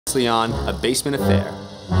on a basement affair.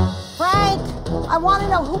 Frank, I want to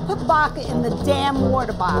know who put vodka in the damn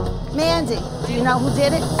water bottle. Mandy, do you know who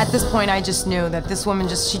did it? At this point, I just knew that this woman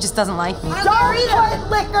she just doesn't like me. Don't put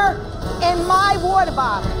liquor in my water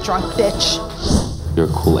bottle, drunk bitch. You're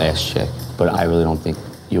a cool-ass chick, but I really don't think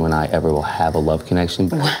you and I ever will have a love connection.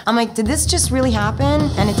 I'm like, did this just really happen?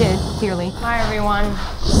 And it did, clearly. Hi, everyone.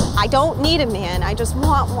 I don't need a man, I just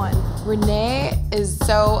want one. Renee is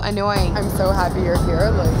so annoying. I'm so happy you're here.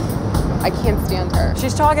 Like, I can't stand her.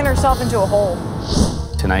 She's talking herself into a hole.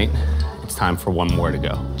 Tonight, it's time for one more to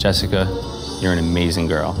go. Jessica, you're an amazing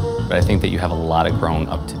girl, but I think that you have a lot of growing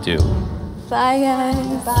up to do. Bye,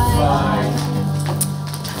 guys. Bye.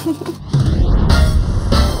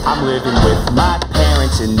 I'm living with my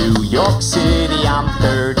parents in New York City. I'm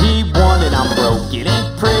 31 and I'm broke, it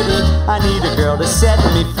ain't pretty. I need a girl to set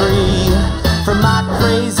me free from my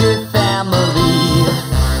crazy family.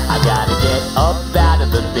 I gotta get up out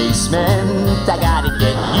of the basement. I gotta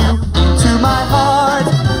get you into my heart.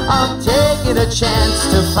 I'm taking a chance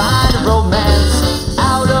to find a romance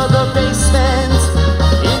out of the basement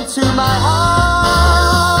into my heart.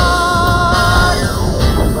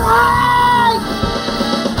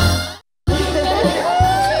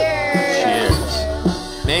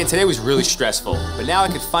 Man, today was really stressful, but now I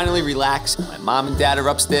could finally relax. My mom and dad are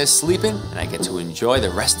upstairs sleeping, and I get to enjoy the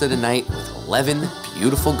rest of the night with 11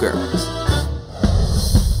 beautiful girls.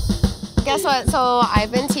 Guess what? So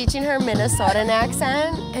I've been teaching her Minnesotan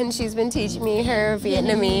accent, and she's been teaching me her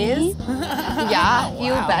Vietnamese. Yeah, wow.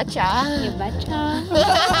 You betcha. You betcha.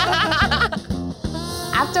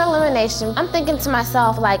 After elimination, I'm thinking to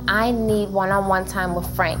myself, like, I need one-on-one time with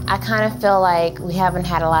Frank. I kind of feel like we haven't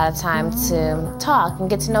had a lot of time to talk and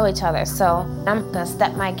get to know each other. So I'm gonna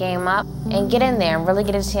step my game up and get in there and really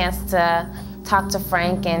get a chance to talk to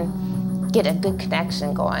Frank and get a good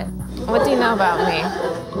connection going. What do you know about me?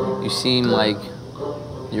 You seem like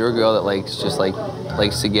you're a girl that likes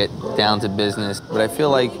to get down to business, but I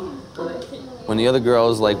feel like when the other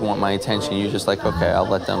girls want my attention, you're just like, okay, I'll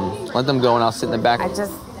let them go and I'll sit in the back. I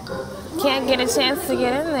just can't get a chance to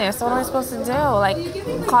get in there. So what am I supposed to do? Like,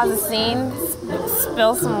 cause a scene,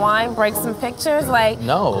 spill some wine, break some pictures? Like,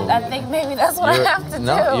 no. I think maybe that's what I have to do.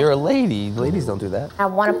 No, you're a lady. Ladies don't do that. I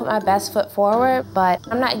want to put my best foot forward, but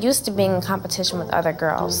I'm not used to being in competition with other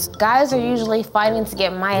girls. Guys are usually fighting to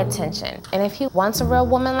get my attention. And if he wants a real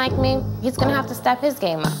woman like me, he's gonna have to step his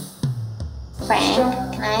game up.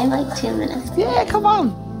 Frank, can I have 2 minutes? Yeah, come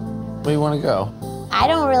on. Where do you want to go? I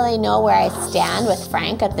don't really know where I stand with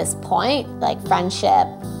Frank at this point, like friendship,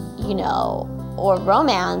 or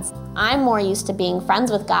romance. I'm more used to being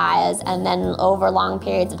friends with guys and then over long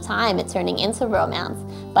periods of time it turning into romance.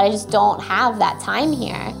 But I just don't have that time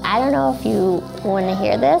here. I don't know if you want to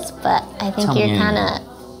hear this, but I think you're kind of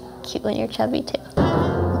cute when you're chubby too.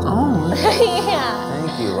 Oh. Yeah.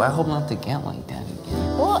 Thank you. I hope not to get like that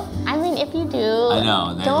again. Well, I mean, if you do, I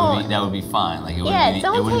know, that would be fine. Like, it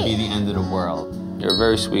wouldn't be the end of the world. You're a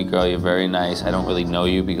very sweet girl, you're very nice. I don't really know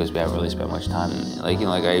you because we haven't really spent much time. I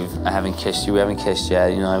haven't kissed you, we haven't kissed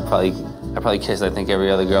yet. I probably kissed, I think,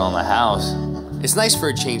 every other girl in the house. It's nice for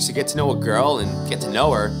a change to get to know a girl and get to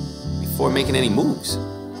know her before making any moves.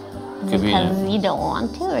 Because you don't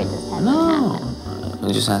want to, or it just hasn't happened?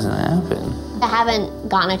 It just hasn't happened. I haven't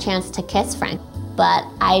gotten a chance to kiss Frank, but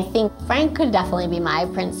I think Frank could definitely be my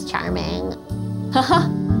Prince Charming. Haha.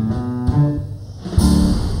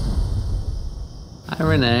 Hi,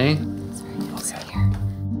 Renee.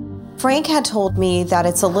 Frank had told me that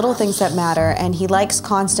it's the little things that matter and he likes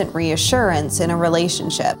constant reassurance in a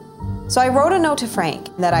relationship. So I wrote a note to Frank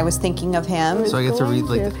that I was thinking of him. So I get to read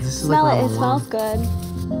this is Smell it, it smells good.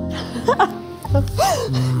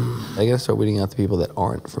 I gotta start weeding out the people that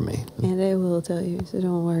aren't for me. And I will tell you, so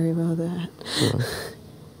don't worry about that. Yeah.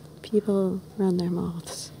 People run their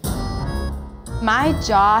mouths. My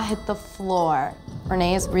jaw hit the floor.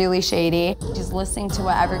 Renee is really shady. She's listening to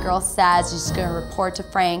what every girl says. She's gonna report to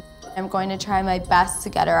Frank. I'm going to try my best to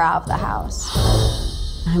get her out of the house.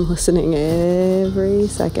 I'm listening every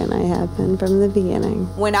second I have been from the beginning.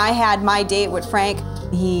 When I had my date with Frank,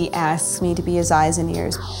 he asks me to be his eyes and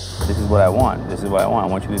ears. This is what I want. This is what I want. I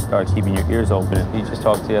want you to start keeping your ears open. You just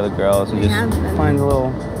talk to the other girls and just find a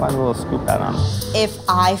little scoop out on them. If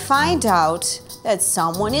I find out that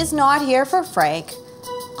someone is not here for Frank,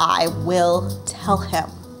 I will tell him.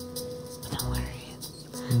 No worries.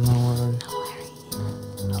 No worries. No worries.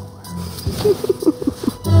 No worries.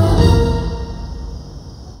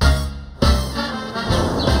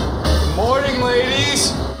 Good morning,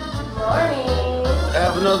 ladies. Morning. I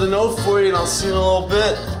have another note for you, and I'll see you in a little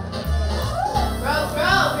bit. Bro,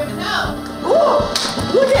 good to know. Ooh,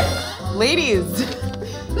 look at, ladies.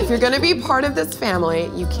 If you're gonna be part of this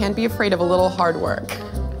family, you can't be afraid of a little hard work.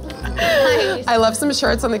 Nice. I left some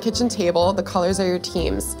shirts on the kitchen table. The colors are your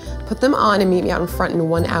teams. Put them on and meet me out in front in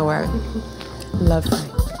 1 hour. Love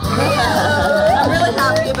Frank. I'm really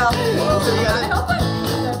happy about this.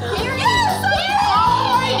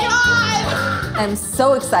 I'm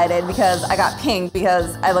so excited because I got pink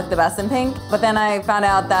because I look the best in pink, but then I found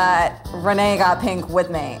out that Renee got pink with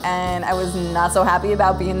me, and I was not so happy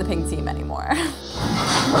about being the pink team anymore.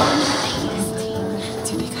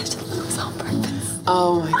 Do they guys lose on purpose?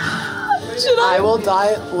 Oh my God. I will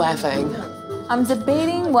die laughing. I'm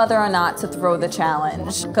debating whether or not to throw the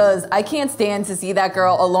challenge because I can't stand to see that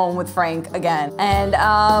girl alone with Frank again. And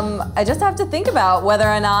I just have to think about whether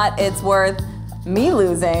or not it's worth me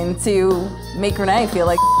losing to make Renee feel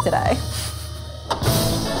like today.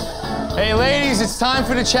 Hey ladies, it's time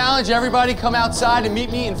for the challenge. Everybody come outside and meet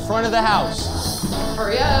me in front of the house.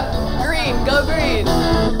 Hurry up. Green, go green.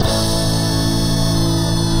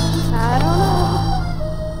 I don't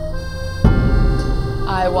know.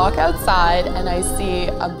 I walk outside and I see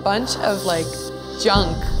a bunch of like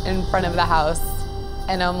junk in front of the house.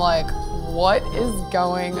 And I'm like, what is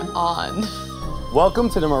going on? Welcome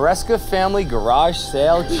to the Maresca Family Garage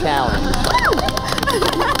Sale Challenge.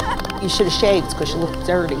 You should have shaved because you look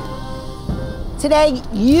dirty. Today,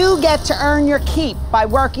 you get to earn your keep by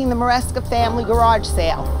working the Maresca Family Garage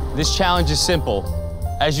Sale. This challenge is simple.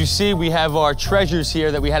 As you see, we have our treasures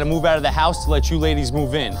here that we had to move out of the house to let you ladies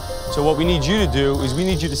move in. So what we need you to do is we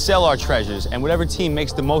need you to sell our treasures, and whatever team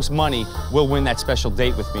makes the most money will win that special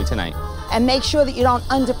date with me tonight. And make sure that you don't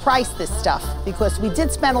underprice this stuff, because we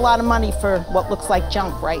did spend a lot of money for what looks like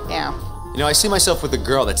junk right now. You know, I see myself with a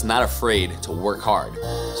girl that's not afraid to work hard.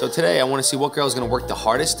 So today, I want to see what girl's going to work the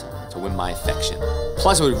hardest to win my affection.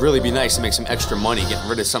 Plus, it would really be nice to make some extra money getting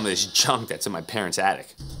rid of some of this junk that's in my parents'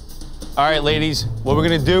 attic. All right, ladies, what we're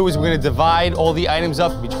gonna do is we're gonna divide all the items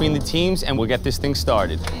up between the teams and we'll get this thing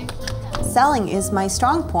started. Selling is my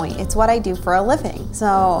strong point. It's what I do for a living.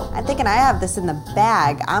 So I'm thinking I have this in the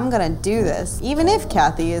bag. I'm gonna do this, even if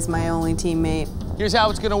Kathy is my only teammate. Here's how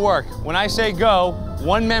it's gonna work. When I say go,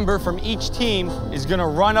 one member from each team is gonna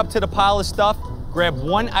run up to the pile of stuff, grab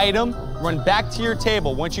one item, run back to your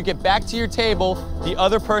table. Once you get back to your table, the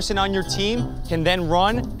other person on your team can then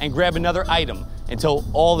run and grab another item until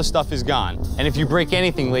all the stuff is gone. And if you break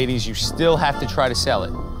anything, ladies, you still have to try to sell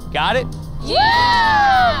it. Got it?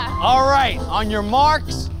 Yeah! All right, on your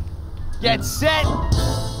marks, get set,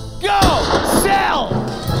 go! Sell!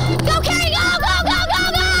 Go, Carrie, go, go, go,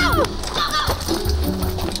 go, go!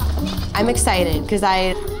 I'm excited because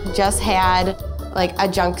I just had like a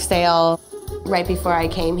junk sale right before I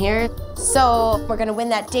came here. So we're gonna win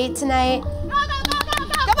that date tonight.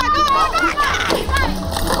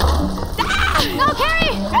 Go,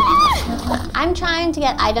 Carrie! I'm trying to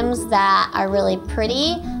get items that are really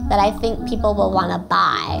pretty that I think people will want to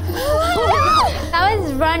buy. I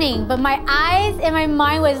was running, but my eyes and my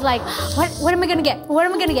mind was like, what am I gonna get? What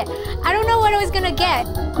am I gonna get? I don't know what I was gonna get.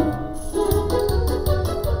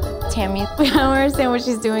 Tammy, I don't understand what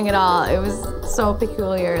she's doing at all. It was so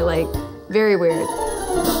peculiar, like, very weird.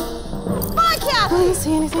 Hi, Kathy! I don't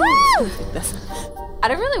see anything. I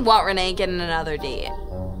don't really want Renee getting another date.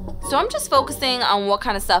 So I'm just focusing on what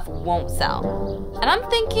kind of stuff won't sell. And I'm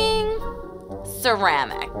thinking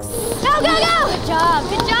ceramics. Go, go, go! Good job,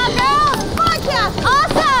 girls! Hi, Kathy!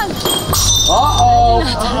 Awesome!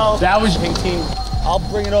 Uh-oh. That was pink team. I'll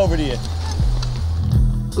bring it over to you.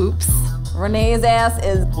 Oops. Renee's ass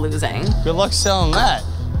is losing. Good luck selling that.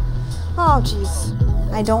 Oh, jeez.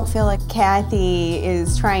 I don't feel like Kathy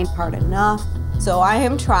is trying hard enough. So I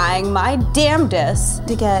am trying my damnedest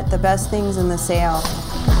to get the best things in the sale.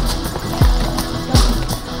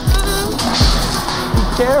 Be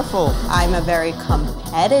careful. I'm a very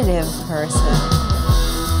competitive person.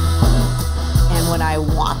 And when I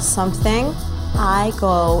want something, I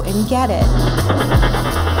go and get it.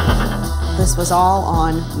 This was all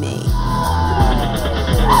on me.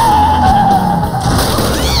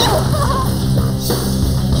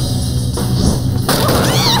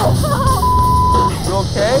 You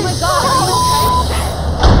okay? Oh my God, are you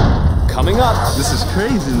okay? Coming up. This is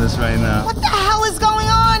craziness right now. What the hell is going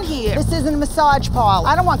on here? This isn't a massage parlor.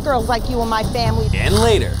 I don't want girls like you in my family. And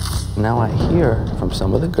later. Now I hear from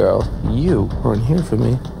some of the girls, you weren't here for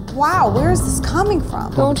me. Wow, where is this coming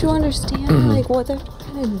from? Don't you understand, like, what they're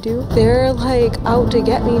trying to do? They're, like, out to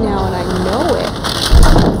get me now, and I know it.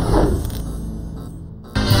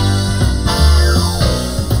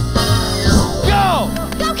 Go!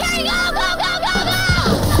 Go, Carrie, go, go, go, go, go!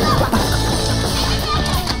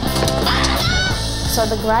 So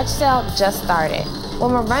the garage sale just started.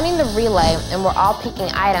 When we're running the relay and we're all picking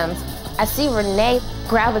items, I see Renee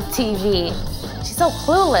grab a TV. She's so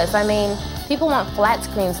clueless. I mean, people want flat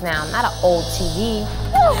screens now, not an old TV.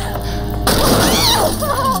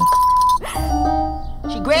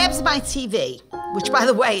 She grabs my TV, which, by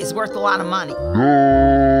the way, is worth a lot of money.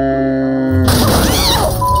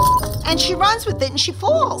 And she runs with it and she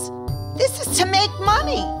falls. This is to make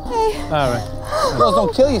money. Hey. All right. Girls,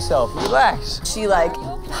 don't kill yourself. Relax. She like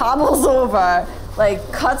hobbles over,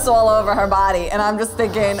 like cuts all over her body, and I'm just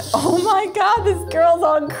thinking, oh my God, this girl's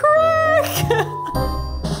on crack.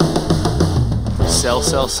 Sell,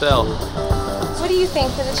 sell, sell. What do you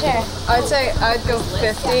think for the chair? I'd say I'd go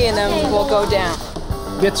 50 and then we'll go down.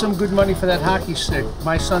 Get some good money for that hockey stick.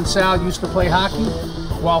 My son Sal used to play hockey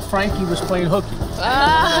while Frankie was playing hooky.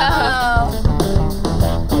 Oh.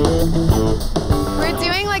 We're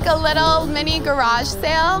doing like a little mini garage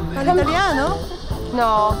sale. Italiano?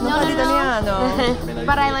 No, not italiano.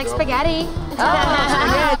 But I like spaghetti.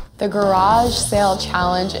 The garage sale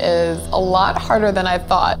challenge is a lot harder than I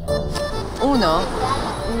thought. Uno.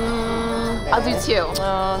 I'll do two.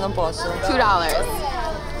 Non posso. $2.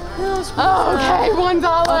 Oh, okay, $1.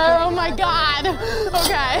 Okay. Oh my God.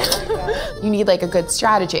 Okay. You need like a good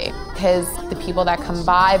strategy because the people that come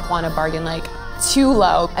by want to bargain like too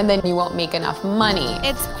low and then you won't make enough money.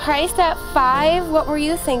 It's priced at $5. What were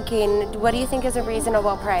you thinking? What do you think is a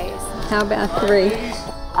reasonable price? How about 3?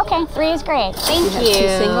 Okay, 3 is great. Thank you. 2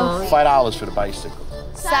 singles? $5 for the bicycle.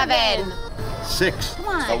 7. 6. Come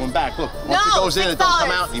on. So went back. Look, once it goes in, it don't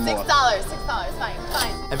come out anymore. $6.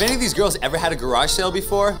 Fine. Have any of these girls ever had a garage sale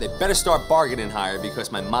before? They better start bargaining higher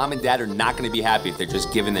because my mom and dad are not going to be happy if they're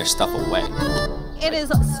just giving their stuff away. It is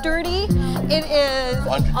sturdy. It is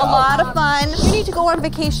a lot of fun. You need to go on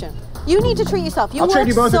vacation. You need to treat yourself. You work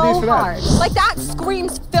so hard. Like that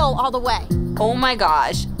screams Phil all the way. Oh my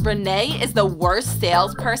gosh, Renee is the worst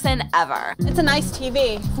salesperson ever. It's a nice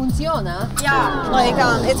TV. Funciona? Yeah. Like,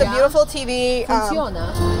 it's a beautiful TV.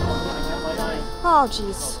 Funciona? Oh,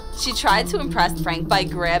 jeez. She tried to impress Frank by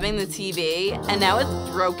grabbing the TV, and now it's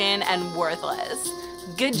broken and worthless.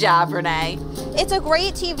 Good job, Renee. It's a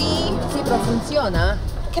great TV. Sì, però funziona?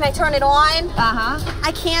 Can I turn it on?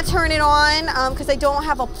 I can't turn it on because I don't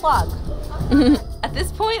have a plug. At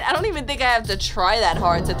this point, I don't even think I have to try that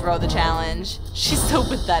hard to throw the challenge. She's so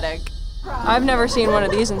pathetic. I've never seen one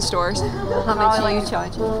of these in stores. How much do you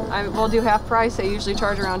charge? We'll do half price. I usually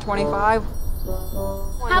charge around 25.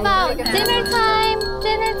 How about dinner time?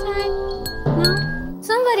 Dinner time? No?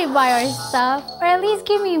 Somebody buy our stuff, or at least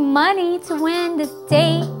give me money to win this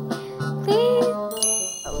date. Please?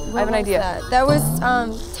 I have an idea. That was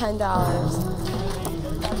 $10.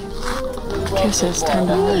 Kisses,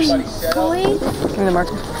 $10. Really? Give me the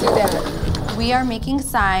marker. We are making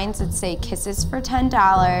signs that say kisses for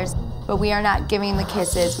 $10, but we are not giving the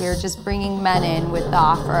kisses. We are just bringing men in with the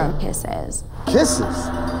offer of kisses. Kisses?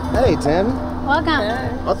 Hey, Tammy.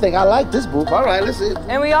 Welcome. I think I like this booth. All right, let's see.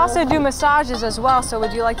 And we also do massages as well, so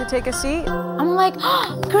would you like to take a seat? I'm like,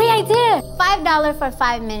 oh, great idea. $5 for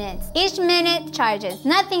 5 minutes. Each minute charges.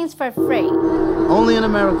 Nothing's for free. Only in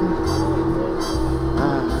America.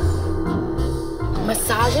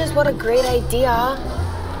 Massages? What a great idea.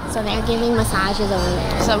 So they're giving massages over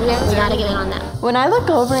there. So we gotta get in on that. When I look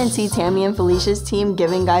over and see Tammy and Felicia's team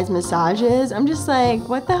giving guys massages, I'm just like,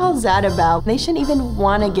 what the hell is that about? They shouldn't even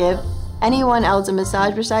want to give anyone else a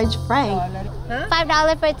massage besides Frank.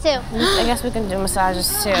 $5 for 2. I guess we can do massages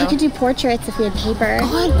too. We could do portraits if we had paper.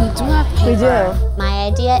 Good, we do have paper. We do. My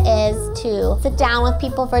idea is to sit down with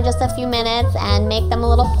people for just a few minutes and make them a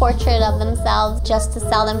little portrait of themselves just to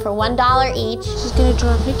sell them for $1 each. She's gonna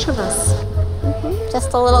draw a picture of us.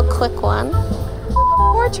 Just a little quick one.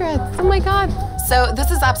 Portraits, oh my God. So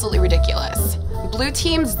this is absolutely ridiculous. Blue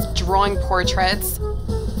team's drawing portraits,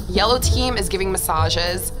 yellow team is giving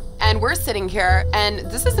massages, and we're sitting here, and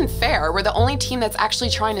this isn't fair. We're the only team that's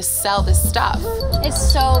actually trying to sell this stuff. It's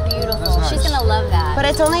so beautiful. Nice. She's gonna love that. But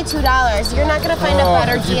it's only $2. You're not gonna find a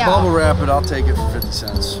better If you deal. bubble wrap it, I'll take it for 50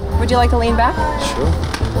 cents. Would you like to lean back? Sure.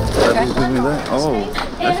 Okay. Give me that. Oh,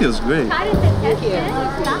 that feels great. Thank you.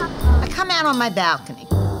 I come out on my balcony.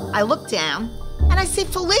 I look down, and I see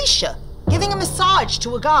Felicia giving a massage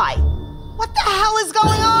to a guy. What the hell is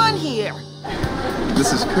going on here?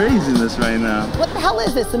 This is craziness right now. What the hell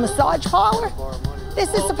is this, a massage parlor?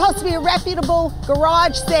 This is supposed to be a reputable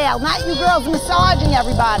garage sale, not you girls massaging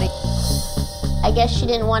everybody. I guess she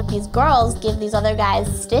didn't want these girls give these other guys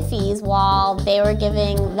stiffies while they were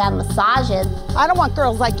giving them massages. I don't want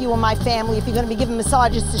girls like you in my family if you're gonna be giving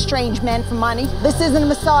massages to strange men for money. This isn't a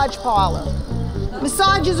massage parlor.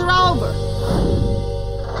 Massages are over.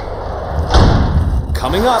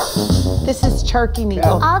 Coming up, This is turkey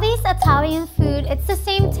noodle. All these Italian food, it's the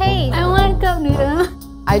same taste. I want cup noodle.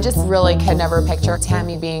 I just really could never picture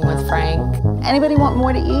Tammy being with Frank. Anybody want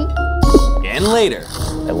more to eat? And later.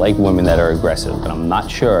 I like women that are aggressive, but I'm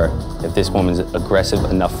not sure if this woman's aggressive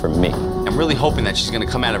enough for me. I'm really hoping that she's gonna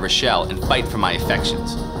come out of her shell and fight for my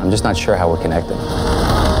affections. I'm just not sure how we're connected.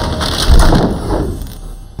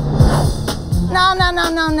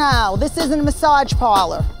 No. This isn't a massage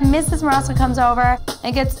parlor. Mrs. Marasco comes over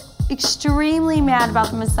and gets extremely mad about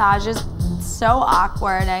the massages. It's so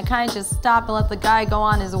awkward. I kind of just stop and let the guy go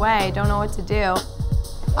on his way. Don't know what to do.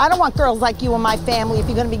 I don't want girls like you in my family if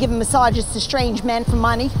you're going to be giving massages to strange men for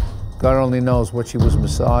money. God only knows what she was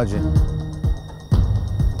massaging.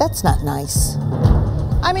 That's not nice.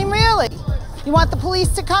 I mean, really? You want the police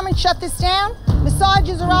to come and shut this down?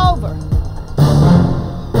 Massages are over.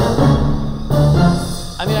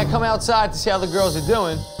 I mean, I come outside to see how the girls are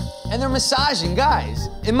doing, and they're massaging guys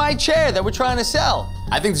in my chair that we're trying to sell.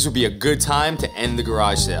 I think this would be a good time to end the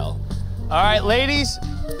garage sale. All right, ladies,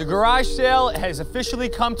 the garage sale has officially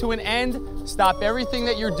come to an end. Stop everything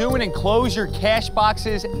that you're doing and close your cash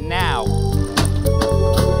boxes now.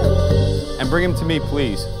 And bring them to me,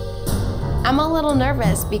 please. I'm a little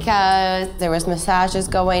nervous because there was massages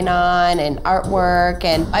going on and artwork,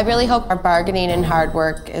 and I really hope our bargaining and hard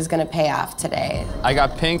work is gonna pay off today. I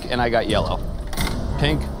got pink and I got yellow.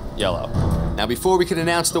 Pink, yellow. Now, before we can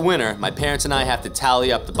announce the winner, my parents and I have to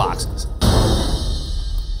tally up the boxes.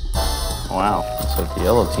 Wow, looks like the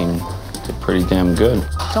yellow team did pretty damn good.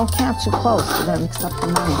 Don't count too close. You're going to mix up the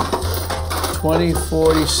money. 20,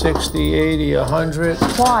 40, 60, 80, 100.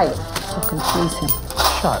 Quiet. Don't confuse him.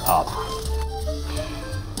 Shut up.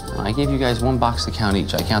 I gave you guys one box to count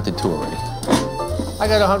each. I counted 2 already. I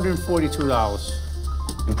got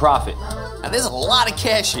 $142. In profit. Now, there's a lot of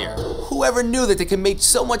cash here. Whoever knew that they could make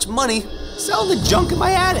so much money selling the junk in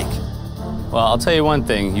my attic? Well, I'll tell you one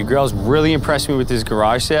thing. You girls really impressed me with this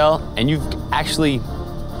garage sale, and you've actually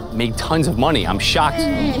made tons of money. I'm shocked.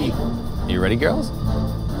 Are you ready, girls?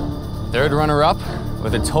 Third runner-up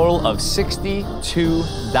with a total of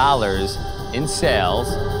 $62 in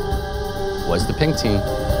sales was the pink team.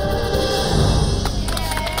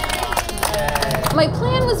 My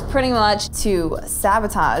plan was pretty much to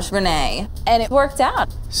sabotage Renee, and it worked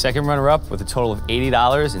out. Second runner-up with a total of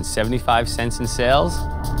 $80.75 in sales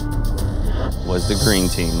was the green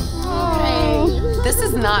team. This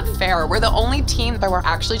is not fair. We're the only team that were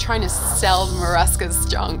actually trying to sell Maresca's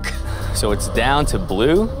junk. So it's down to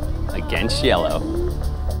blue against yellow.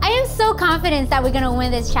 I am so confident that we're gonna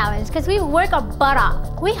win this challenge because we work our butt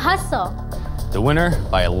off. We hustle. The winner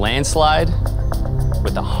by a landslide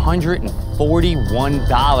with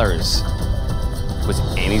 $141 was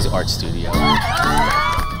Annie's art studio.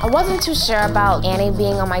 I wasn't too sure about Annie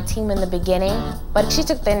being on my team in the beginning, but she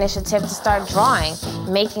took the initiative to start drawing,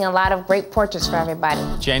 making a lot of great portraits for everybody.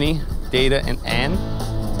 Jenny, Data, and Ann,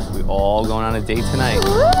 we all going on a date tonight.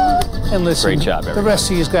 And listen, great job, everybody. The rest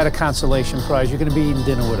of you's got a consolation prize. You're gonna be eating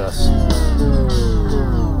dinner with us.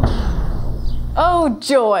 Oh,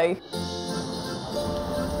 joy.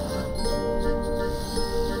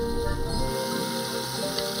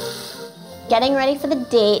 Getting ready for the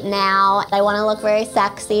date now. I want to look very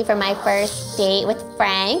sexy for my first date with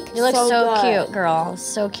Frank. You look so cute, girl.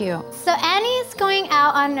 So cute. So Annie's going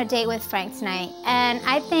out on a date with Frank tonight, and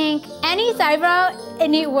I think Annie's eyebrow, it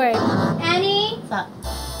needs work. Annie,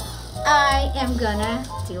 I am gonna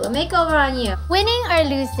do a makeover on you. Winning or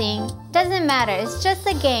losing doesn't matter. It's just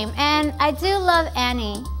a game, and I do love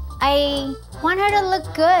Annie. I want her to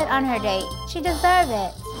look good on her date. She deserves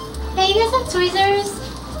it. Hey, you guys have tweezers?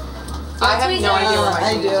 I have no idea where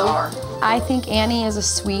my tweezers are. I think Annie is a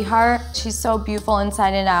sweetheart. She's so beautiful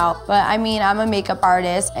inside and out. But I mean, I'm a makeup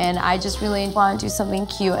artist, and I just really want to do something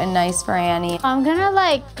cute and nice for Annie. I'm gonna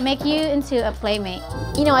make you into a playmate.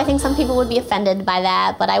 You know, I think some people would be offended by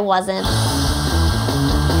that, but I wasn't.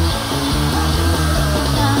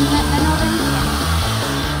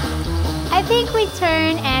 I think we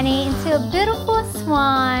turn Annie into a beautiful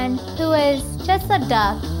swan who is just a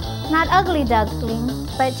duck. Not ugly duckling,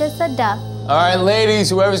 but just a duck. All right, ladies,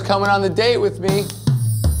 whoever's coming on the date with me.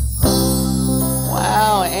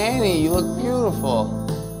 Wow, Annie, you look beautiful.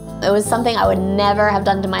 It was something I would never have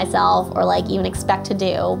done to myself or even expect to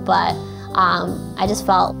do, but I just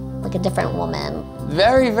felt like a different woman.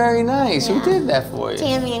 Very, very nice. Yeah. Who did that for you?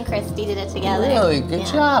 Tammy and Christy did it together. Really? Good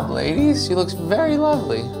job, ladies. She looks very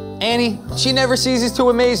lovely. Annie, she never ceases to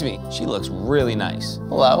amaze me. She looks really nice.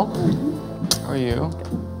 Hello. How are you?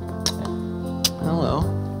 Hello.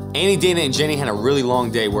 Annie, Dana, and Jenny had a really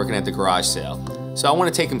long day working at the garage sale. So I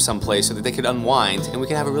want to take them someplace so that they could unwind and we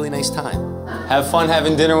can have a really nice time. Have fun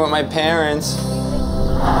having dinner with my parents.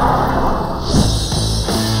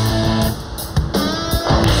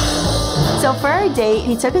 So for our date,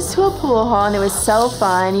 he took us to a pool hall and it was so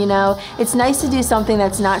fun, you know. It's nice to do something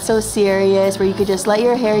that's not so serious, where you could just let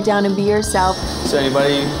your hair down and be yourself. So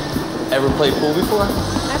anybody ever played pool before?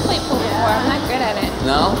 I played pool before. I'm not good at it.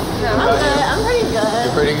 No? I'm good. I'm pretty good.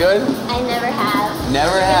 You're pretty good? I never have.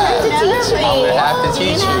 Never have? You have to teach me. I'm gonna have to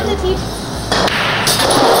teach You have to teach.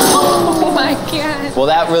 Oh my God. Well,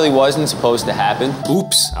 that really wasn't supposed to happen.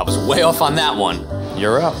 Oops, I was way off on that one.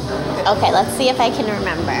 You're up. Okay, let's see if I can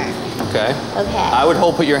remember. Okay. Okay. I would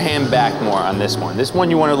hold put your hand back more on this one. This one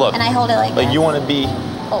you want to look. And I hold it like Like this? you want to be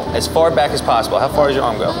as far back as possible. How far does your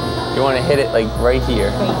arm go? You want to hit it like right here.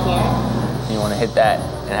 Right here. You want to hit that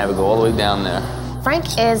and have it go all the way down there. Frank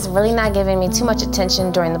is really not giving me too much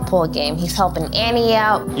attention during the pool game. He's helping Annie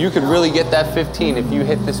out. You could really get that 15 if you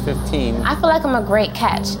hit this 15. I feel like I'm a great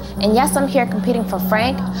catch. And yes, I'm here competing for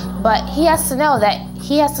Frank, but he has to know that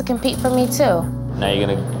he has to compete for me too. Now you're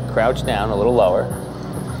going to crouch down a little lower.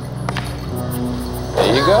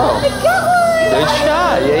 There you go. Good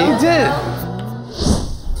shot. Yeah, you did.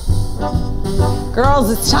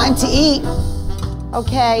 Girls, it's time to eat.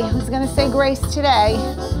 Okay, who's gonna say grace today?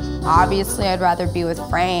 Obviously, I'd rather be with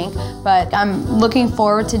Frank, but I'm looking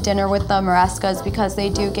forward to dinner with the Marescas because they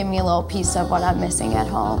do give me a little piece of what I'm missing at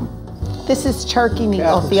home. This is turkey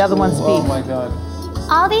meatloaf, the other one's beef. Oh my God.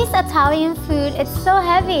 All these Italian food, it's so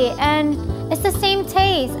heavy and it's the same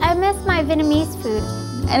taste. I miss my Vietnamese food.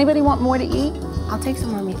 Anybody want more to eat? I'll take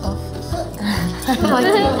some more meatloaf. I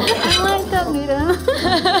want some noodle.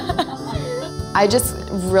 I just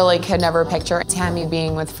really could never picture Tammy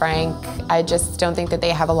being with Frank. I just don't think that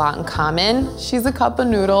they have a lot in common. She's a cup of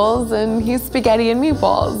noodles and he's spaghetti and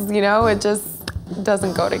meatballs, you know? It just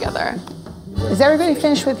doesn't go together. Is everybody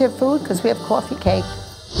finished with their food? Because we have coffee cake.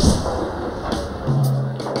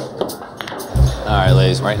 All right,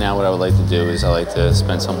 ladies, right now what I would like to do is I like to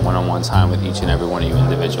spend some one-on-one time with each and every one of you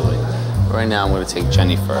individually. Right now, I'm gonna take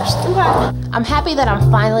Jenny first. Okay. I'm happy that I'm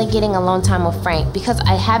finally getting alone time with Frank because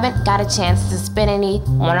I haven't got a chance to spend any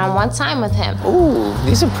one-on-one time with him. Ooh,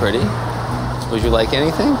 these are pretty. Would you like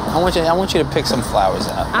anything? I want you to pick some flowers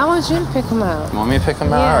out. I want you to pick them out. You want me to pick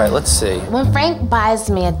them out? All right, let's see. When Frank buys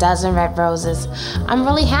me a dozen red roses, I'm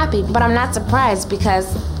really happy, but I'm not surprised because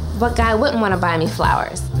what guy wouldn't want to buy me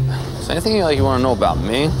flowers? Is there anything you want to know about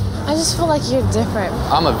me? I just feel like you're different.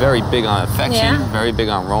 I'm a very big on affection, Yeah? very big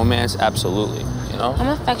on romance, absolutely, you know? I'm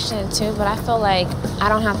affectionate too, but I feel like I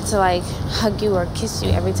don't have to like hug you or kiss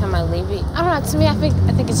you every time I leave you. I don't know, to me I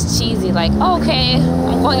think it's cheesy, like, oh, okay,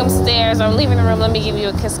 I'm going upstairs, or I'm leaving the room, let me give you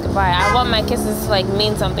a kiss goodbye. I want my kisses to like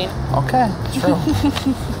mean something. Okay, true.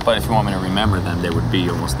 But if you want me to remember them, they would be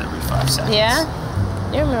almost every 5 seconds. Yeah?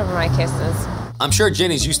 You remember my kisses. I'm sure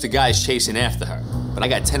Jenny's used to guys chasing after her, but I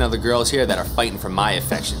got 10 other girls here that are fighting for my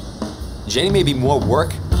affection. Jenny may be more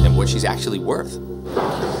work than what she's actually worth.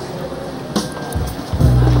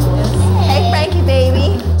 Hey, Frankie,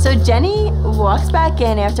 baby. So Jenny walks back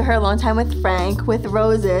in after her alone time with Frank with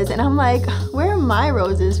roses, and I'm like, where are my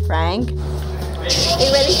roses, Frank? Are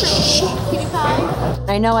you ready for me, cutie pie?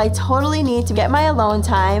 I know I totally need to get my alone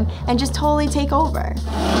time and just totally take over.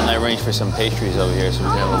 I arranged for some pastries over here so we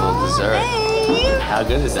can have a little dessert. Hey. How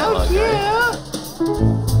good does that look, right?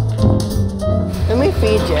 Let me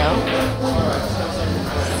feed you.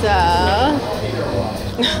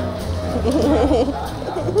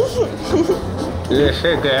 Yeah,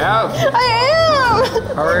 shake it out. I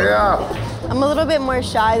am! Hurry up. I'm a little bit more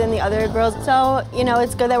shy than the other girls, so, you know,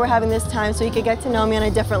 it's good that we're having this time so you could get to know me on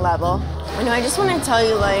a different level. I know, I just want to tell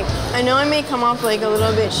you, like, I know I may come off, like, a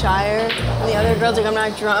little bit shyer than the other girls. Like, I'm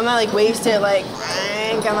not drunk, I'm not, like, wasted, like,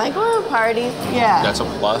 I'm like, oh, party. Yeah. That's a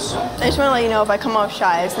plus. I just want to let you know if I come off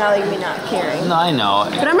shy, it's not like me not caring. No, I know.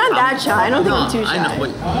 But I'm not that shy. I don't think I'm too shy. I know,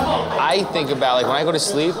 but I think about, like, when I go to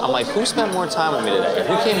sleep, I'm like, who spent more time with me today?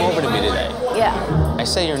 Who came over to me today? Yeah. I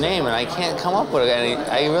say your name, and I can't come up with any,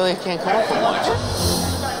 I really can't come up with much.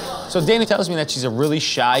 So Danny tells me that she's a really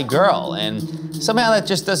shy girl, and somehow that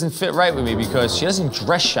just doesn't fit right with me because she doesn't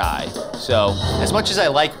dress shy. So, as much as I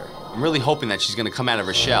like her, I'm really hoping that she's gonna come out of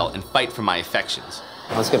her shell and fight for my affections.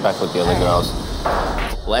 Let's get back with the other girls.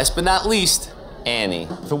 Last but not least, Annie.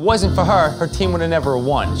 If it wasn't for her, her team would have never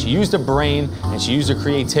won. She used her brain and she used her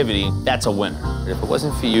creativity. That's a winner. But if it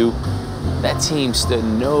wasn't for you, that team stood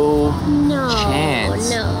no chance.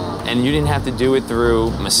 No. And you didn't have to do it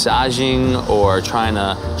through massaging or trying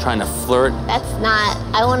to flirt. That's not,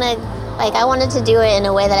 I wanted to do it in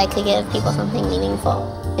a way that I could give people something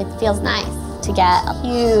meaningful. It feels nice to get a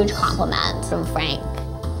huge compliment from Frank.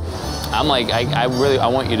 I'm like, I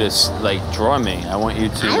want you to like draw me. I want you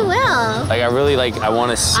to. I will. Like I really like. I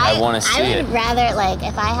want to see I it. would rather like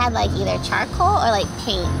if I had like either charcoal or like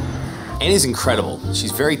paint. Annie's incredible.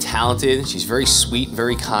 She's very talented. She's very sweet,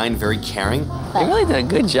 very kind, very caring. You really did a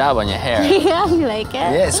good job on your hair. Yeah, you like it?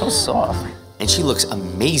 Yeah, it's so soft. And she looks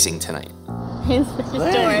amazing tonight. I'm such a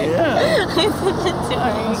dork. Yeah. I'm such a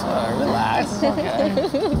dork. Relax. Okay.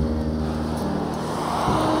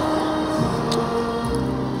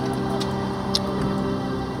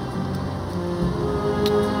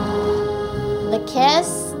 The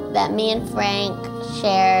kiss that me and Frank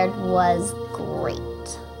shared was great.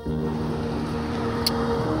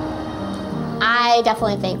 I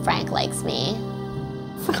definitely think Frank likes me.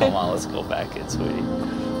 Come on, let's go back in, sweetie.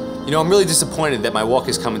 You know, I'm really disappointed that my walk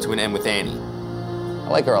is coming to an end with Annie. I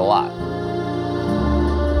like her a lot.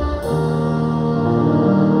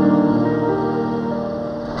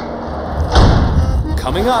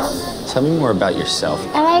 Coming up, tell me more about yourself.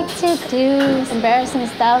 I like to do embarrassing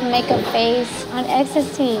stuff, make a face on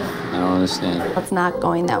ecstasy. I don't understand. It's not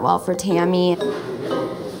going that well for Tammy.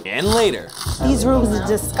 And later. These rooms are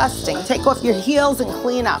disgusting. Take off your heels and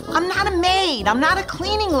clean up. I'm not a maid. I'm not a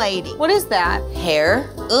cleaning lady. What is that? Hair.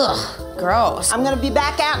 Ugh, gross. I'm gonna be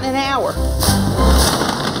back out in an hour.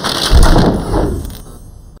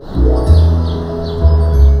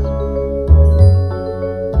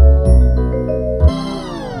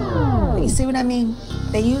 You see what I mean?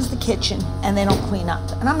 They use the kitchen and they don't clean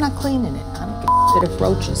up. And I'm not cleaning it. I don't give a shit if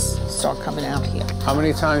roaches start coming out here. How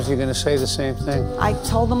many times are you gonna say the same thing? I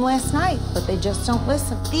told them last night, but they just don't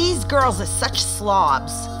listen. These girls are such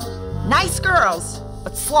slobs. Nice girls,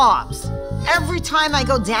 but slobs. Every time I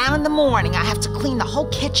go down in the morning, I have to clean the whole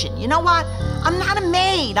kitchen. You know what? I'm not a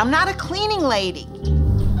maid. I'm not a cleaning lady.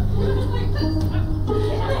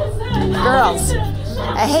 Girls,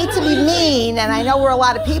 I hate to be mean, and I know we're a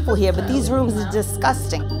lot of people here, but these rooms are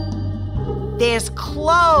disgusting. There's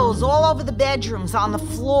clothes all over the bedrooms, on the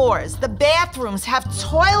floors. The bathrooms have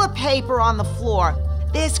toilet paper on the floor.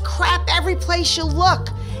 There's crap every place you look.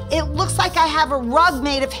 It looks like I have a rug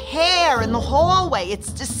made of hair in the hallway.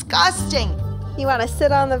 It's disgusting. You want to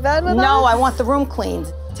sit on the bed with us? No, I want the room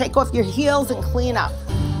cleaned. Take off your heels and clean up.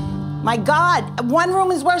 My God, one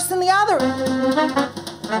room is worse than the other.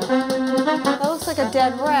 That looks like a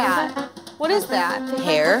dead rat. What is that?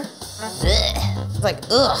 Hair. It's like,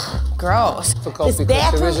 ugh, gross. Difficult This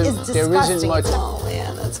bathroom is there isn't disgusting. much. Oh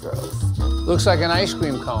man, that's gross. Looks like an ice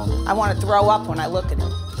cream cone. I want to throw up when I look at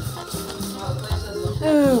it.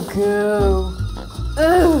 Ooh, goo.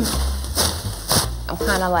 Ooh. I'm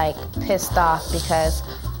kind of like pissed off because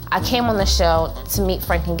I came on the show to meet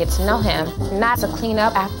Frank and get to know him, not to clean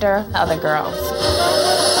up after other girls.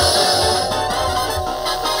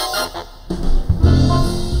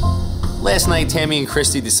 Last night, Tammy and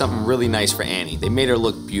Christy did something really nice for Annie. They made her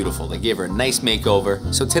look beautiful. They gave her a nice makeover.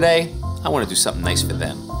 So today, I want to do something nice for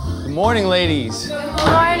them. Good morning, ladies. Good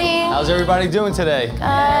morning. How's everybody doing today?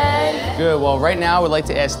 Good. Good. Well, right now, I would like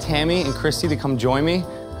to ask Tammy and Christy to come join me.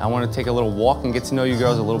 I want to take a little walk and get to know you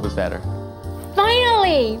girls a little bit better.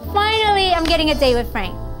 Finally, I'm getting a date with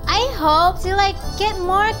Frank. I hope to like get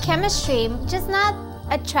more chemistry, just not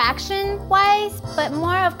attraction-wise, but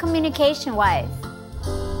more of communication-wise.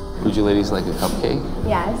 Would you ladies like a cupcake?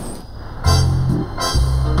 Yes.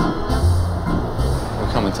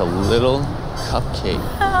 We're coming to Little Cupcake.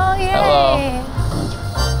 Oh, yay. Hello.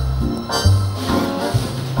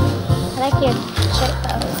 I like your shirt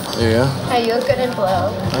though. Yeah? You look good in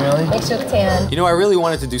blue. Really? Makes you look tan. You know, I really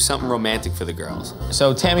wanted to do something romantic for the girls.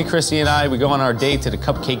 So Tammy, Christy, and I, we go on our date to the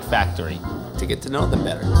Cupcake Factory. To get to know them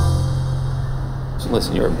better. So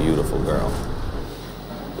listen, you're a beautiful girl.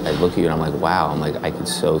 I look at you and I'm like, wow, I'm like, I could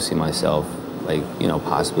so see myself, like, you know,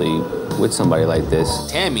 possibly with somebody like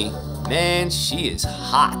this. Tammy, man, she is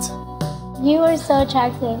hot. You are so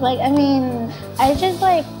attractive. Like, I mean, I just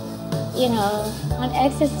like, you know, on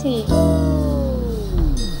ecstasy.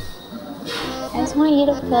 I just want you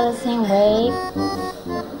to feel the same way.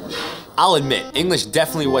 I'll admit, English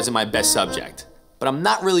definitely wasn't my best subject, but I'm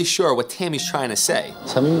not really sure what Tammy's trying to say.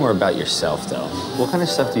 Tell me more about yourself, though. What kind of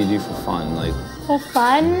stuff do you do for fun? Like, for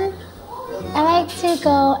fun, I like to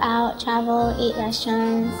go out, travel, eat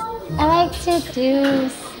restaurants. I like to do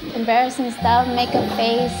embarrassing stuff, make a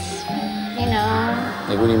face, you know.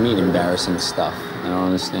 Like, what do you mean, embarrassing stuff? I don't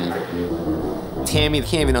understand. Tammy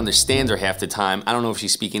can't even understand her half the time. I don't know if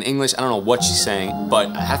she's speaking English. I don't know what she's saying, but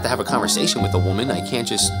I have to have a conversation with a woman. I can't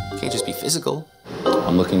just be physical.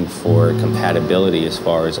 I'm looking for compatibility as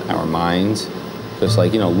far as our minds, Because,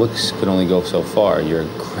 like, you know, looks could only go so far. You're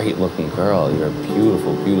a great-looking girl. You're a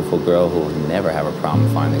beautiful, beautiful girl who will never have a problem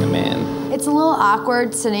finding a man. It's a little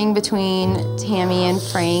awkward sitting between Tammy and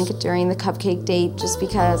Frank during the cupcake date just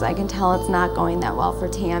because I can tell it's not going that well for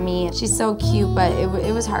Tammy. She's so cute, but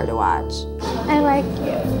it was hard to watch. I like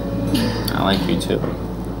you. I like you, too.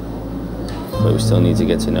 But we still need to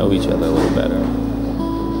get to know each other a little better.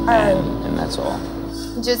 And that's all.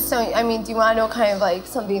 Just so, I mean, do you want to know kind of like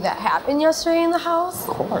something that happened yesterday in the house?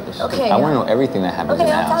 Of course. Okay. I want to know everything that happens in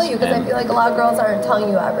the Okay, house. I'll tell you, because I feel like a lot of girls aren't telling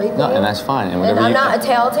you everything. No, and that's fine. And, And I'm not a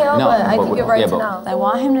telltale, No, but I think you're right to know. I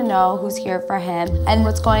want him to know who's here for him and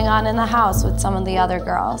what's going on in the house with some of the other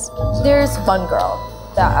girls. There's one girl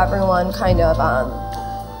that everyone kind of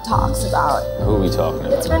talks about. Who are we talking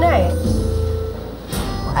about? It's Renee.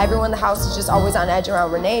 Everyone in the house is just always on edge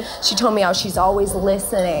around Renee. She told me how she's always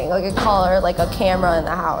listening. Like, I call her like a camera in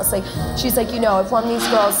the house. Like, she's like, you know, if one of these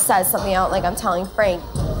girls says something out, like I'm telling Frank.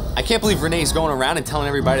 I can't believe Renee's going around and telling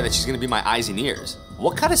everybody that she's gonna be my eyes and ears.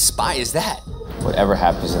 What kind of spy is that? Whatever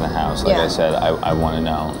happens in the house, like I said, I want to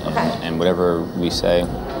know. And, and whatever we say,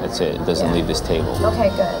 that's it. It doesn't leave this table. Okay,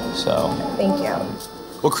 good. So. Thank you.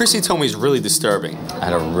 What Chrissy told me is really disturbing. I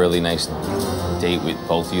had a really nice date with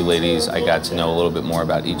both of you ladies. I got to know a little bit more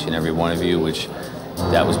about each and every one of you, which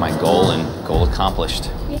that was my goal, and goal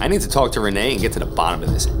accomplished. I need to talk to Renee and get to the bottom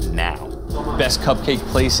of this now. Best cupcake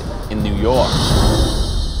place in New York.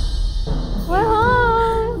 We're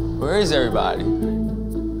home. Where is everybody?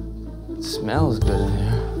 It smells good in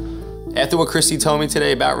here. After what Chrissy told me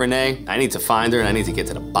today about Renee, I need to find her and I need to get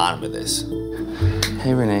to the bottom of this.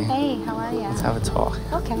 Hey, Renee. Hey, how are you? Let's have a talk.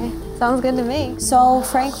 Okay, sounds good to me. So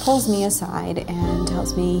Frank pulls me aside and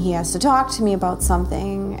tells me he has to talk to me about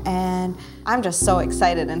something, and I'm just so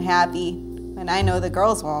excited and happy, and I know the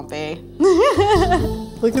girls won't be.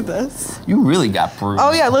 Look at this. You really got bruised.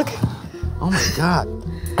 Oh yeah, look. Oh my God.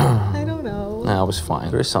 I don't know. No, it was fine.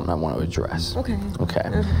 There is something I want to address. Okay.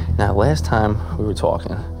 Okay. Now, last time we were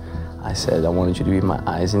talking, I said I wanted you to be my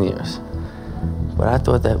eyes and ears. But I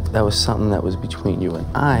thought that was something that was between you and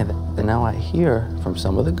I. And now I hear from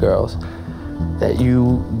some of the girls that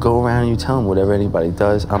you go around and you tell them whatever anybody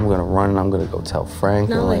does, I'm gonna run and I'm gonna go tell Frank.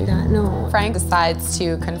 Not like that, no. Frank decides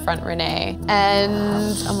to confront Renee,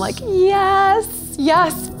 and I'm like, yes,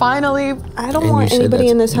 yes, finally. I don't want anybody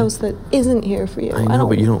in this house that isn't here for you. I know,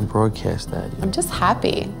 but you don't broadcast that. I'm just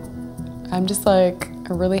happy. I'm just like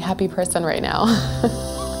a really happy person right now.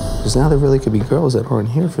 Because now there really could be girls that aren't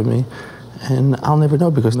here for me, and I'll never know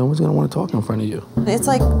because no one's gonna want to talk in front of you. It's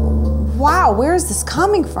like, wow, where is this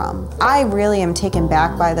coming from? I really am taken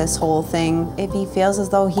back by this whole thing. If he feels as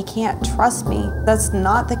though he can't trust me, that's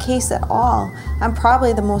not the case at all. I'm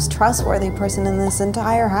probably the most trustworthy person in this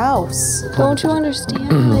entire house. Don't you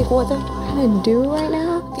understand like what they're trying to do right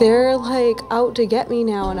now? They're like out to get me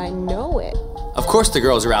now, and I know it. Of course the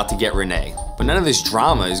girls are out to get Renee, but none of this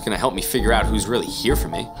drama is gonna help me figure out who's really here for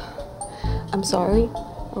me. I'm sorry,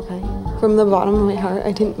 okay? From the bottom of my heart,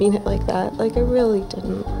 I didn't mean it like that. Like, I really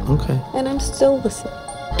didn't. Okay. And I'm still listening.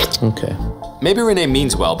 Okay. Maybe Renee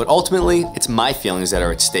means well, but ultimately, it's my feelings that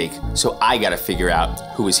are at stake, so I gotta figure out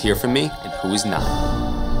who is here for me and who is not.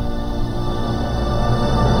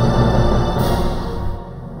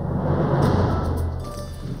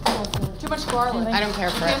 Too much garlic. I don't care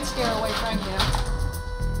for it. Can't scare away Frank, you know?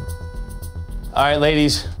 All right,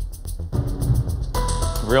 ladies.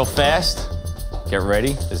 Real fast. Get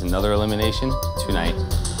ready. There's another elimination tonight.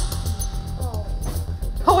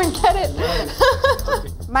 Oh, and get it.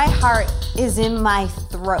 My heart is in my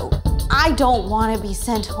throat. I don't want to be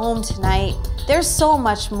sent home tonight. There's so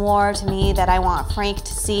much more to me that I want Frank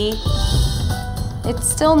to see. It's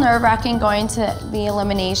still nerve-wracking going to the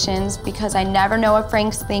eliminations because I never know what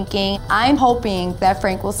Frank's thinking. I'm hoping that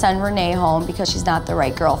Frank will send Renee home because she's not the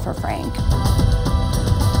right girl for Frank.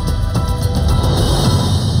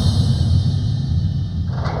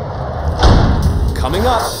 Coming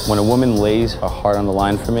up, when a woman lays her heart on the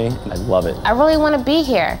line for me, I love it. I really want to be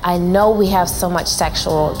here. I know we have so much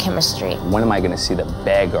sexual chemistry. When am I gonna see the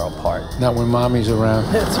bad girl part? Not when mommy's around.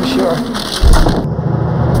 That's for sure.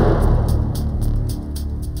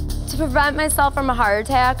 To prevent myself from a heart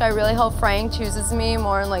attack, I really hope Frank chooses me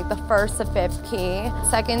more in like the 1st to 5th key.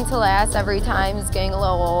 Second to last every time is getting a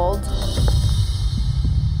little old.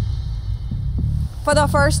 For the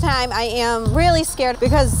first time, I am really scared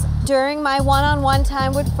because during my one-on-one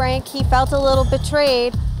time with Frank, he felt a little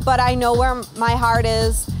betrayed, but I know where my heart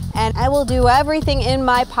is, and I will do everything in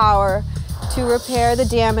my power to repair the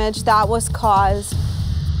damage that was caused.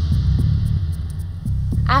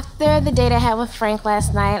 After the date I had with Frank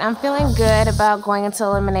last night, I'm feeling good about going into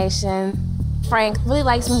elimination. Frank really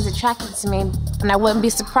likes me, he's attracted to me, and I wouldn't be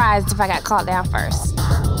surprised if I got caught down first.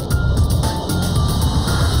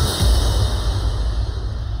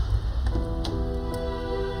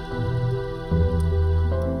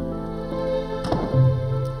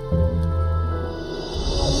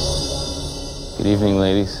 Good evening,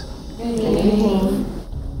 ladies. Good evening.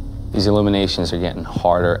 These eliminations are getting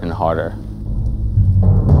harder and harder.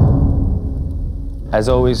 As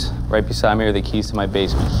always, right beside me are the keys to my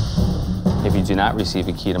basement. If you do not receive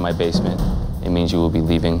a key to my basement, it means you will be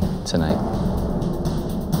leaving tonight.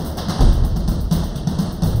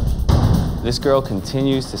 This girl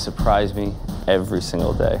continues to surprise me every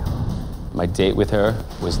single day. My date with her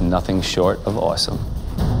was nothing short of awesome.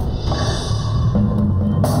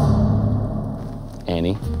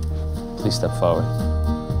 Annie, please step forward.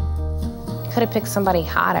 Could have picked somebody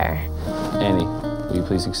hotter. Annie, will you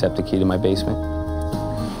please accept the key to my basement?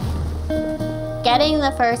 Getting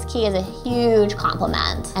the first key is a huge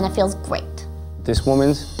compliment, and it feels great. This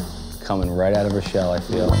woman's coming right out of her shell, I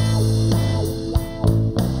feel.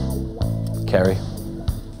 Carrie,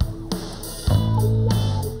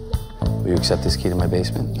 will you accept this key to my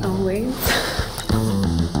basement? Always.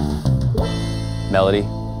 Melody,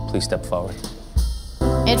 please step forward.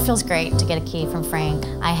 It feels great to get a key from Frank.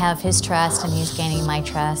 I have his trust and he's gaining my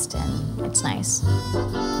trust, and it's nice.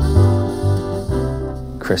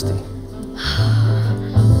 Christy,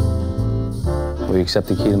 will you accept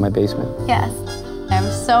the key to my basement? Yes. I'm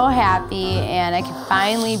so happy, and I can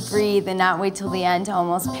finally breathe and not wait till the end to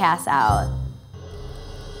almost pass out.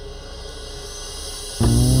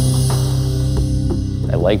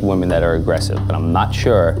 I like women that are aggressive, but I'm not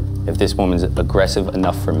sure if this woman's aggressive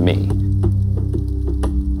enough for me.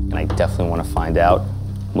 And I definitely want to find out.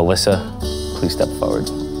 Melissa, please step forward.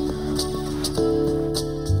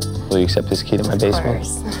 Will you accept this key to my basement? Of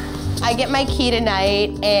course. I get my key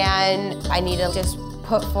tonight, and I need to just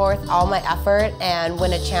put forth all my effort and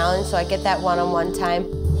win a challenge, so I get that one-on-one time.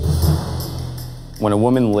 When a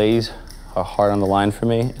woman lays her heart on the line for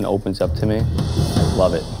me and opens up to me, I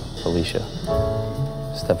love it. Alicia,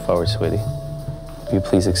 step forward, sweetie. Will you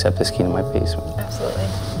please accept this key to my basement? Absolutely.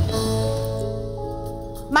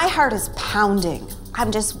 My heart is pounding.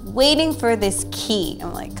 I'm just waiting for this key.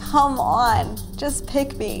 I'm like, come on, just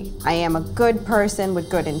pick me. I am a good person with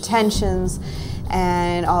good intentions,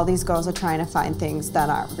 and all these girls are trying to find things that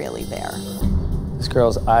aren't really there. This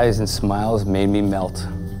girl's eyes and smiles made me melt.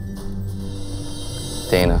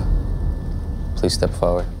 Dana, please step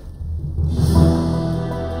forward.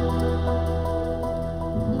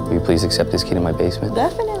 Will you please accept this key to my basement?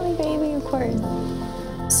 Definitely, baby, of course.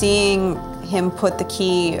 Seeing him put the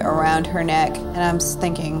key around her neck, and I'm just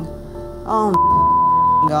thinking, oh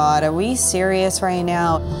God, are we serious right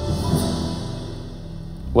now?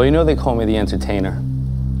 Well, you know they call me the entertainer,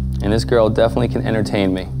 and this girl definitely can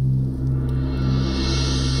entertain me.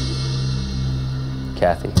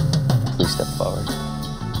 Kathy, please step forward.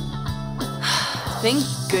 Thank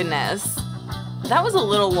goodness. That was a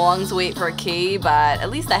little long to wait for a key, but at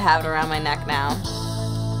least I have it around my neck now.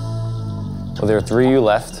 Well, there are 3 of you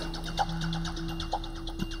left,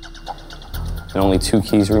 and only 2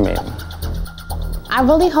 keys remaining. I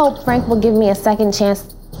really hope Frank will give me a second chance.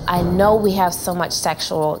 I know we have so much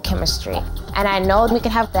sexual chemistry, and I know we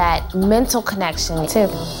can have that mental connection too.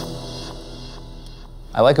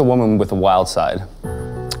 I like a woman with a wild side,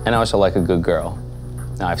 and I also like a good girl.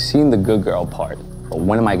 Now, I've seen the good girl part, but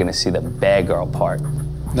when am I gonna see the bad girl part?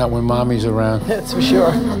 Not when mommy's around. That's for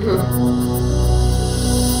sure.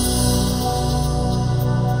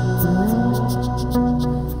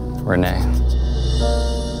 Renee.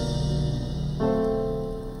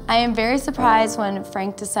 I am very surprised when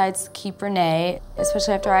Frank decides to keep Renee,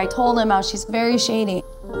 especially after I told him how she's very shady.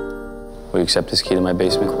 Will you accept this key to my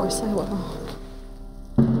basement? Of course I will.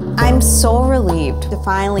 I'm so relieved to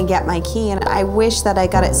finally get my key, and I wish that I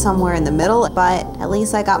got it somewhere in the middle, but at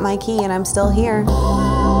least I got my key and I'm still here.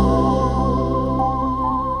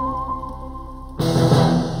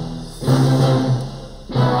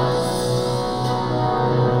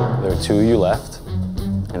 There are 2 of you left,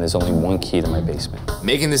 and there's only 1 key to my basement.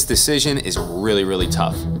 Making this decision is really, really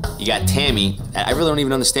tough. You got Tammy, and I really don't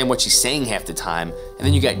even understand what she's saying half the time. And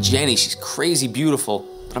then you got Jenny, she's crazy beautiful,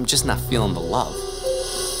 but I'm just not feeling the love.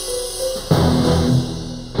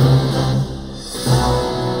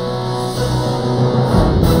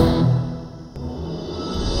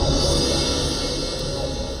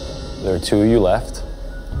 There are 2 of you left,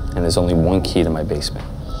 and there's only 1 key to my basement.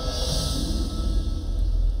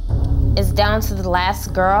 Is It's down to the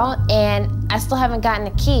last girl, and I still haven't gotten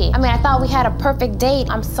a key. I mean, I thought we had a perfect date.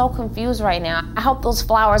 I'm so confused right now. I hope those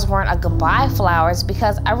flowers weren't a goodbye flowers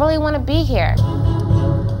because I really want to be here.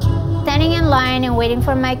 Standing in line and waiting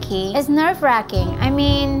for my key is nerve-wracking. I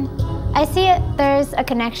mean, I see it, there's a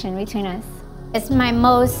connection between us. It's my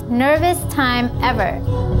most nervous time ever.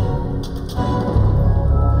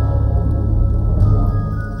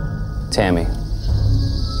 Tammy,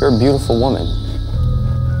 you're a beautiful woman.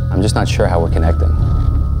 I'm just not sure how we're connecting.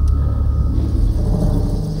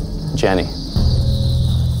 Jenny,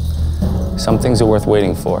 some things are worth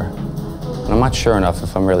waiting for, and I'm not sure enough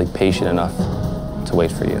if I'm really patient enough to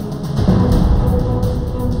wait for you.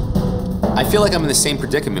 I feel like I'm in the same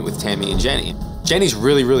predicament with Tammy and Jenny. Jenny's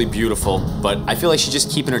really, really beautiful, but I feel like she's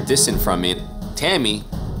just keeping her distant from me. Tammy,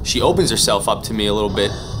 she opens herself up to me a little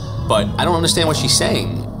bit, but I don't understand what she's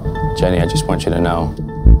saying. Jenny, I just want you to know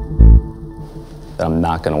that I'm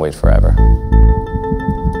not gonna wait forever.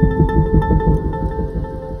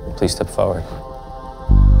 Please step forward.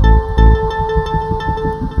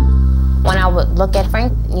 When I would look at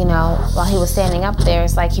Frank, you know, while he was standing up there,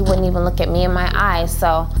 it's like he wouldn't even look at me in my eyes.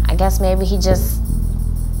 So I guess maybe he just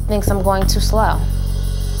thinks I'm going too slow.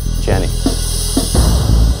 Jenny,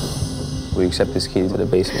 will you accept this key to the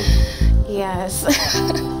basement? Yes.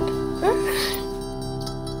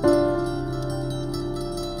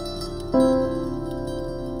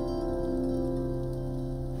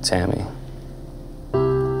 Tammy.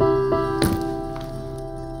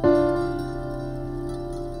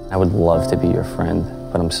 I would love to be your friend,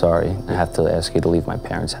 but I'm sorry. I have to ask you to leave my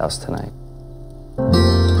parents' house tonight.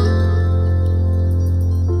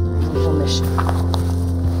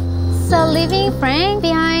 So leaving Frank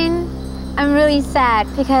behind, I'm really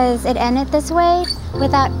sad because it ended this way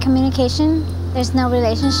without communication. There's no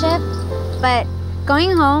relationship. But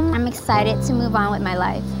going home, I'm excited to move on with my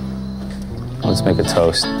life. Let's make a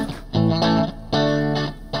toast.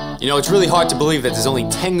 You know, it's really hard to believe that there's only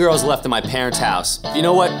 10 girls left in my parents' house. You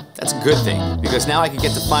know what? That's a good thing, because now I can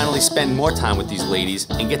get to finally spend more time with these ladies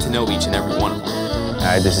and get to know each and every one of them. All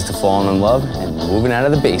right, this is to falling in love and moving out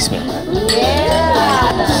of the basement.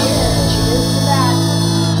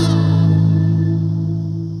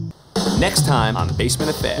 Next time on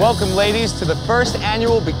Basement Affair. Welcome, ladies, to the first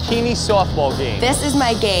annual bikini softball game. This is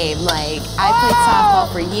my game. Like, I played softball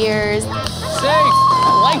for years. Safe.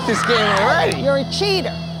 I like this game already. You're a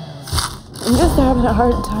cheater. I'm just having a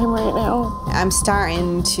hard time right now. I'm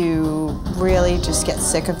starting to really just get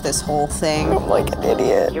sick of this whole thing. I'm like an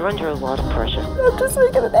idiot. You're under a lot of pressure. I'm just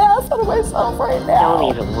making an ass out of myself right now.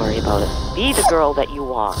 Don't even worry about it. Be the girl that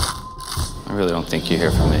you are. I really don't think you're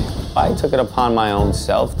here for me. I took it upon my own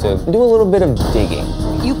self to do a little bit of digging.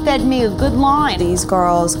 You fed me a good line. These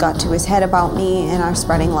girls got to his head about me and are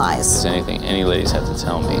spreading lies. If there's anything any ladies have to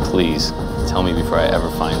tell me, please tell me before I ever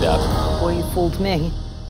find out. Boy, you fooled me.